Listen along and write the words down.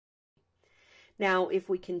Now, if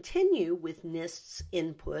we continue with NIST's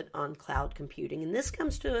input on cloud computing, and this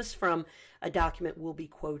comes to us from a document we'll be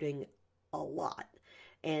quoting a lot,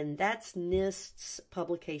 and that's NIST's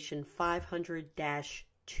publication 500-291.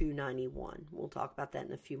 We'll talk about that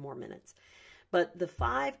in a few more minutes. But the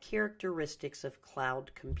 5 characteristics of cloud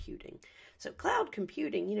computing. So cloud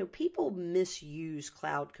computing, people misuse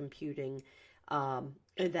cloud computing,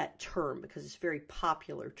 that term, because it's a very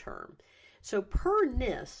popular term. So per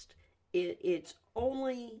NIST, it's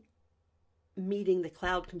only meeting the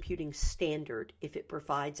cloud computing standard if it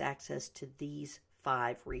provides access to these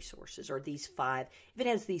 5 resources, or if it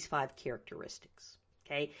has these 5 characteristics.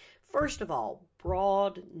 Okay. First of all,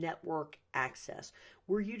 broad network access.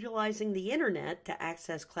 We're utilizing the internet to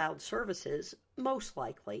access cloud services, most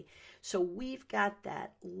likely. So we've got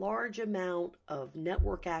that large amount of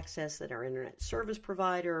network access that our internet service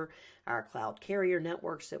provider, our cloud carrier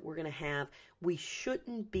networks that we're going to have. We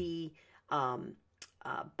shouldn't be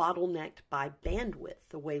bottlenecked by bandwidth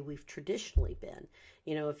the way we've traditionally been.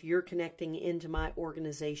 If you're connecting into my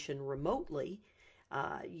organization remotely,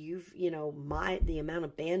 the amount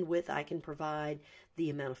of bandwidth I can provide, the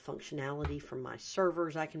amount of functionality from my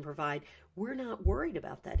servers I can provide, we're not worried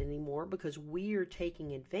about that anymore because we are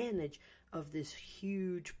taking advantage of this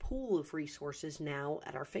huge pool of resources now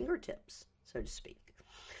at our fingertips, so to speak.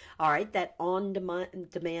 All right, that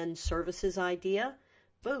on-demand services idea,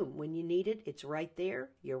 boom, when you need it, it's right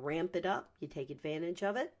there. You ramp it up, you take advantage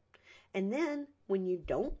of it. And then when you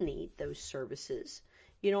don't need those services,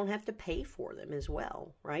 you don't have to pay for them as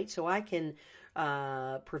well, right? So I can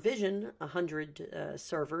provision 100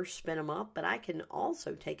 servers, spin them up, but I can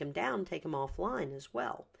also take them down, take them offline as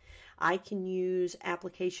well. I can use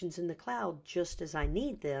applications in the cloud just as I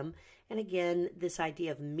need them. And again, this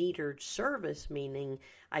idea of metered service, meaning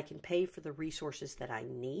I can pay for the resources that I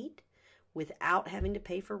need without having to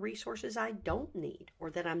pay for resources I don't need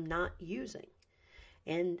or that I'm not using.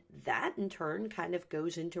 And that in turn kind of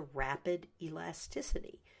goes into rapid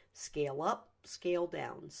elasticity. Scale up, scale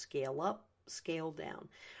down, scale up, scale down.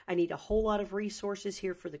 I need a whole lot of resources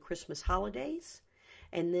here for the Christmas holidays.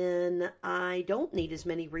 And then I don't need as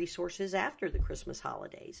many resources after the Christmas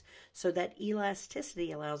holidays. So that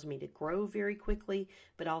elasticity allows me to grow very quickly,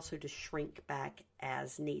 but also to shrink back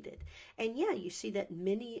as needed. And yeah, you see that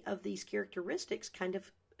many of these characteristics kind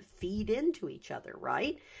of feed into each other,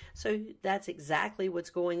 right? So that's exactly what's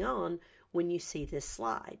going on when you see this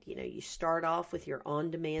slide. You start off with your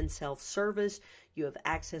on-demand self-service. You have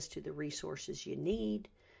access to the resources you need.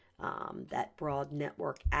 That broad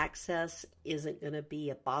network access isn't going to be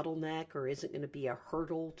a bottleneck or isn't going to be a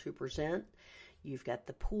hurdle to present. You've got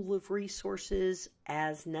the pool of resources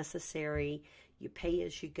as necessary. You pay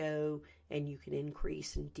as you go, and you can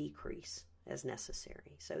increase and decrease as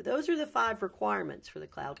necessary. So those are the 5 requirements for the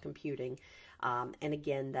cloud computing. And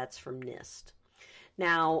again, that's from NIST.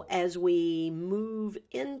 Now, as we move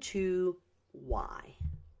into why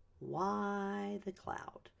the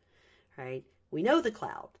cloud, right? We know the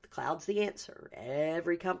cloud. The cloud's the answer.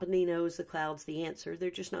 Every company knows the cloud's the answer. They're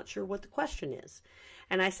just not sure what the question is.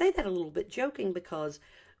 And I say that a little bit joking because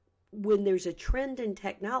when there's a trend in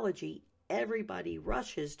technology, everybody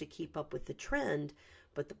rushes to keep up with the trend.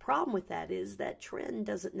 But the problem with that is that trend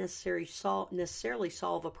doesn't necessarily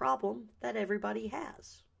solve a problem that everybody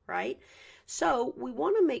has, right? So we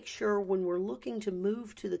want to make sure when we're looking to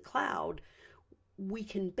move to the cloud, we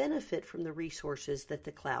can benefit from the resources that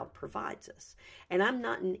the cloud provides us. And I'm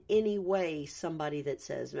not in any way somebody that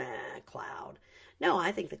says, cloud. No,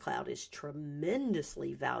 I think the cloud is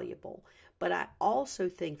tremendously valuable. But I also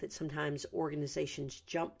think that sometimes organizations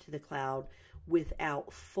jump to the cloud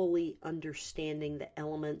without fully understanding the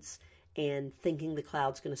elements and thinking the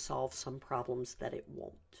cloud's going to solve some problems that it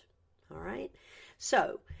won't. All right.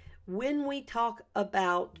 So when we talk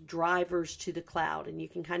about drivers to the cloud, and you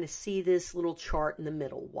can kind of see this little chart in the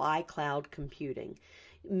middle, why cloud computing?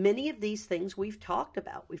 Many of these things we've talked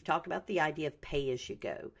about. We've talked about the idea of pay as you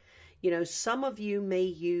go. Some of you may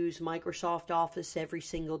use Microsoft Office every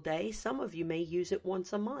single day. Some of you may use it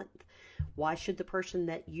once a month. Why should the person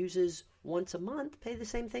that uses once a month pay the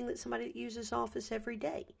same thing that somebody that uses Office every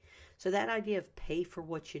day? So that idea of pay for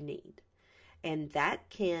what you need. And that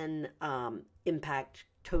can impact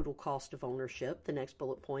total cost of ownership. The next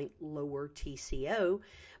bullet point, lower TCO.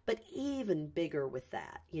 But even bigger with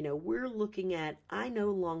that, we're looking at, I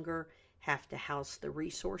no longer have to house the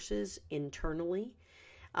resources internally.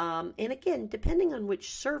 And again, depending on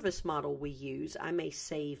which service model we use, I may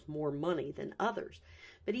save more money than others.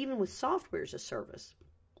 But even with software as a service,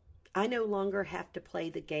 I no longer have to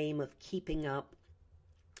play the game of keeping up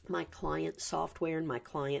my client software and my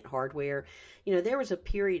client hardware. You know, there was a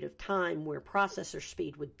period of time where processor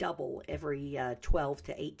speed would double every 12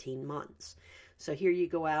 to 18 months. So here you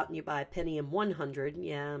go out and you buy a Pentium 100.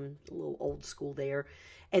 Yeah, I'm a little old school there.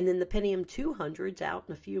 And then the Pentium 200's out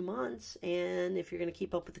in a few months. And if you're going to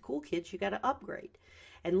keep up with the cool kids, you got to upgrade.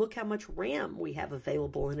 And look how much RAM we have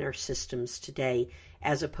available in our systems today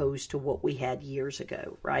as opposed to what we had years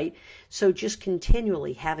ago, right? So just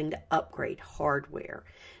continually having to upgrade hardware,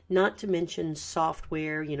 not to mention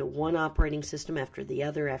software, you know, one operating system after the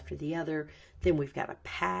other. Then we've got a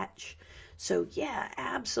patch. So yeah,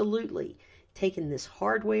 absolutely. Taking this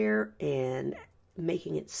hardware and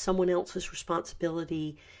making it someone else's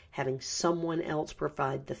responsibility, having someone else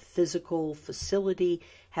provide the physical facility,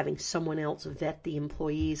 having someone else vet the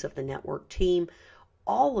employees of the network team,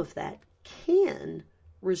 all of that can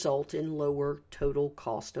result in lower total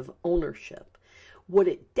cost of ownership. What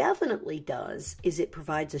it definitely does is it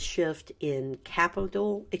provides a shift in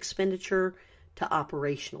capital expenditure to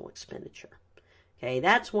operational expenditure. Okay,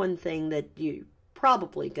 that's one thing that you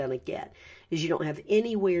probably going to get is you don't have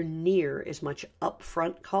anywhere near as much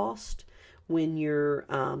upfront cost when you're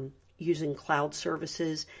using cloud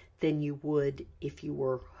services than you would if you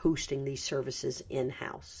were hosting these services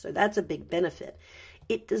in-house. So that's a big benefit.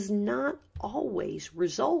 It does not always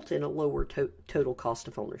result in a lower total cost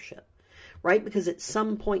of ownership, right? Because at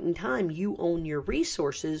some point in time, you own your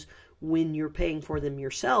resources when you're paying for them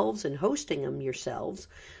yourselves and hosting them yourselves.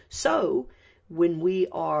 So when we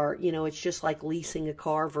are, you know, it's just like leasing a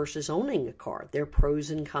car versus owning a car. There are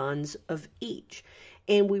pros and cons of each.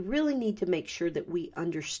 And we really need to make sure that we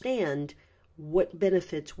understand what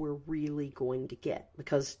benefits we're really going to get.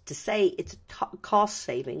 Because to say it's cost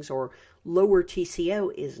savings or lower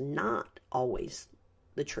TCO is not always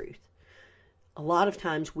the truth. A lot of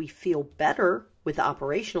times we feel better with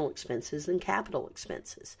operational expenses than capital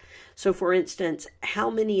expenses. So for instance, how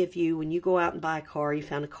many of you, when you go out and buy a car, you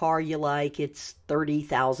found a car you like, it's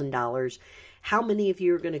 $30,000, how many of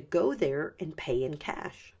you are going to go there and pay in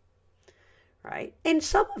cash? Right? And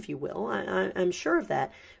some of you will, I'm sure of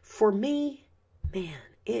that. For me, man,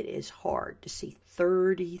 it is hard to see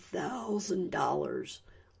 $30,000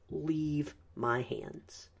 leave my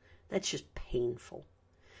hands. That's just painful.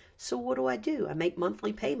 So what do? I make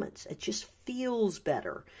monthly payments. It just feels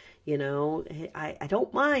better. You know, I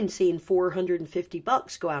don't mind seeing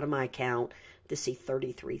 $450 go out of my account to see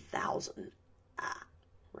 $33,000.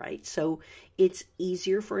 Right? So it's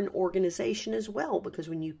easier for an organization as well, because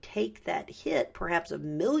when you take that hit, perhaps of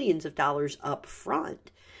millions of dollars up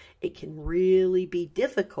front, it can really be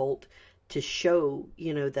difficult to show,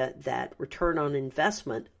 you know, that return on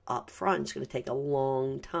investment up front. It's going to take a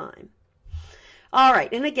long time. All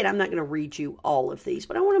right, and again, I'm not going to read you all of these,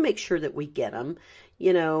 but I want to make sure that we get them.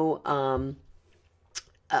 You know,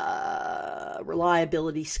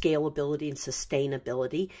 reliability, scalability, and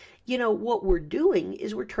sustainability. You know, what we're doing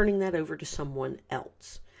is we're turning that over to someone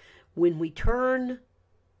else. When we turn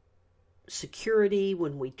security,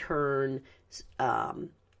 when we turn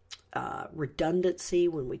redundancy,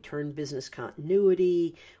 when we turn business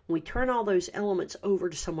continuity, when we turn all those elements over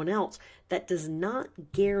to someone else, that does not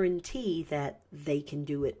guarantee that they can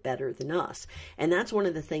do it better than us. And that's one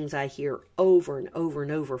of the things I hear over and over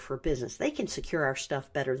and over for business. They can secure our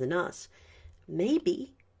stuff better than us.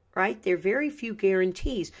 Maybe, right? There are very few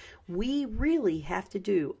guarantees. We really have to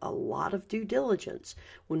do a lot of due diligence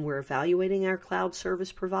when we're evaluating our cloud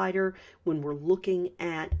service provider, when we're looking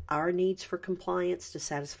at our needs for compliance to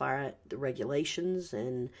satisfy the regulations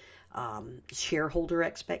and shareholder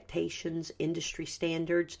expectations, industry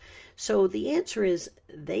standards. So the answer is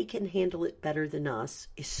they can handle it better than us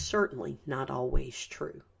is certainly not always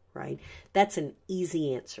true. Right? That's an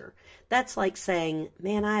easy answer. That's like saying,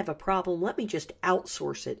 man, I have a problem. Let me just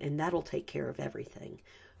outsource it and that'll take care of everything.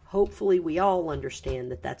 Hopefully we all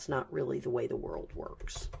understand that that's not really the way the world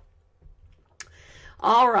works.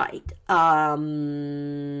 All right.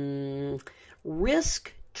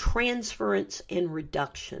 Risk transference and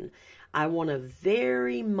reduction. I want to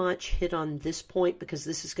very much hit on this point because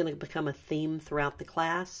this is going to become a theme throughout the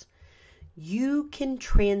class. You can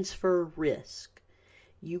transfer risk.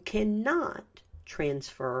 You cannot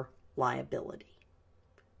transfer liability.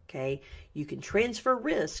 Okay? You can transfer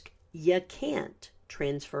risk, you can't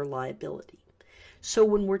transfer liability. So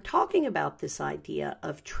when we're talking about this idea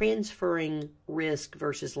of transferring risk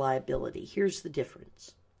versus liability, here's the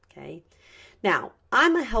difference. Okay? Now,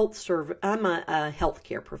 I'm a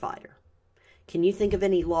healthcare provider. Can you think of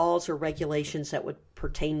any laws or regulations that would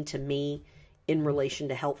pertain to me in relation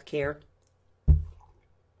to healthcare?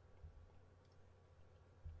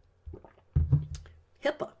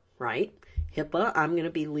 HIPAA, right? HIPAA, I'm going to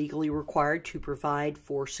be legally required to provide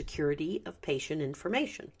for security of patient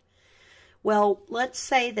information. Well, let's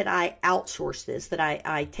say that I outsource this, that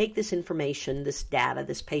I take this information, this data,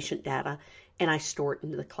 this patient data, and I store it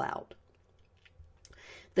into the cloud.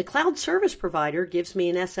 The cloud service provider gives me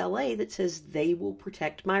an SLA that says they will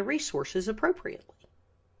protect my resources appropriately.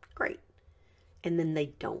 Great. And then they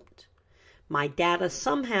don't. My data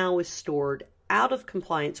somehow is stored out of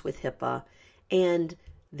compliance with HIPAA, and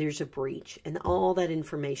there's a breach, and all that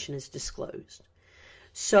information is disclosed.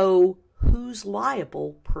 So who's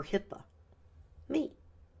liable per HIPAA? Me.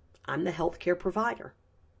 I'm the healthcare provider,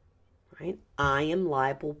 right? I am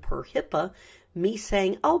liable per HIPAA. Me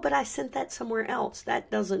saying, oh, but I sent that somewhere else, that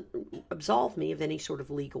doesn't absolve me of any sort of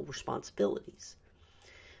legal responsibilities.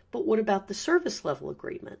 But what about the service level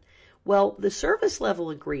agreement? Well, the service level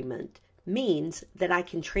agreement means that I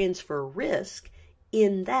can transfer risk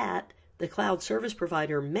in that the cloud service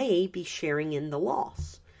provider may be sharing in the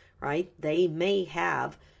loss, right? They may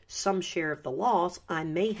have some share of the loss. I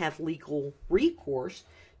may have legal recourse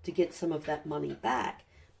to get some of that money back,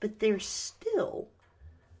 but they're still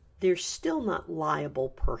not liable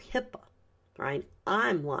per HIPAA, right?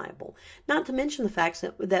 I'm liable. Not to mention the fact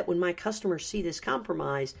that when my customers see this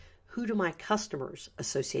compromise, who do my customers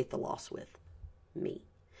associate the loss with? Me.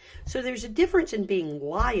 So there's a difference in being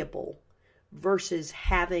liable versus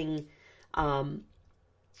having, so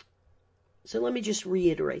let me just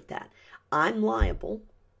reiterate that. I'm liable.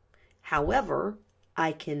 However,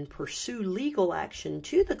 I can pursue legal action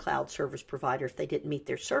to the cloud service provider if they didn't meet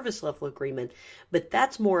their service level agreement, but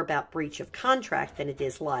that's more about breach of contract than it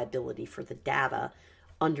is liability for the data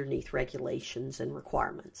underneath regulations and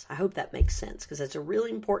requirements. I hope that makes sense, because that's a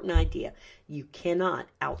really important idea. You cannot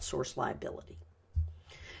outsource liability.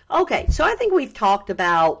 Okay, so I think we've talked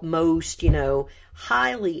about most,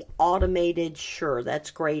 highly automated. Sure,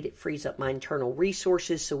 that's great. It frees up my internal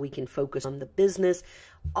resources so we can focus on the business.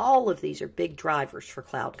 All of these are big drivers for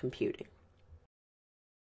cloud computing.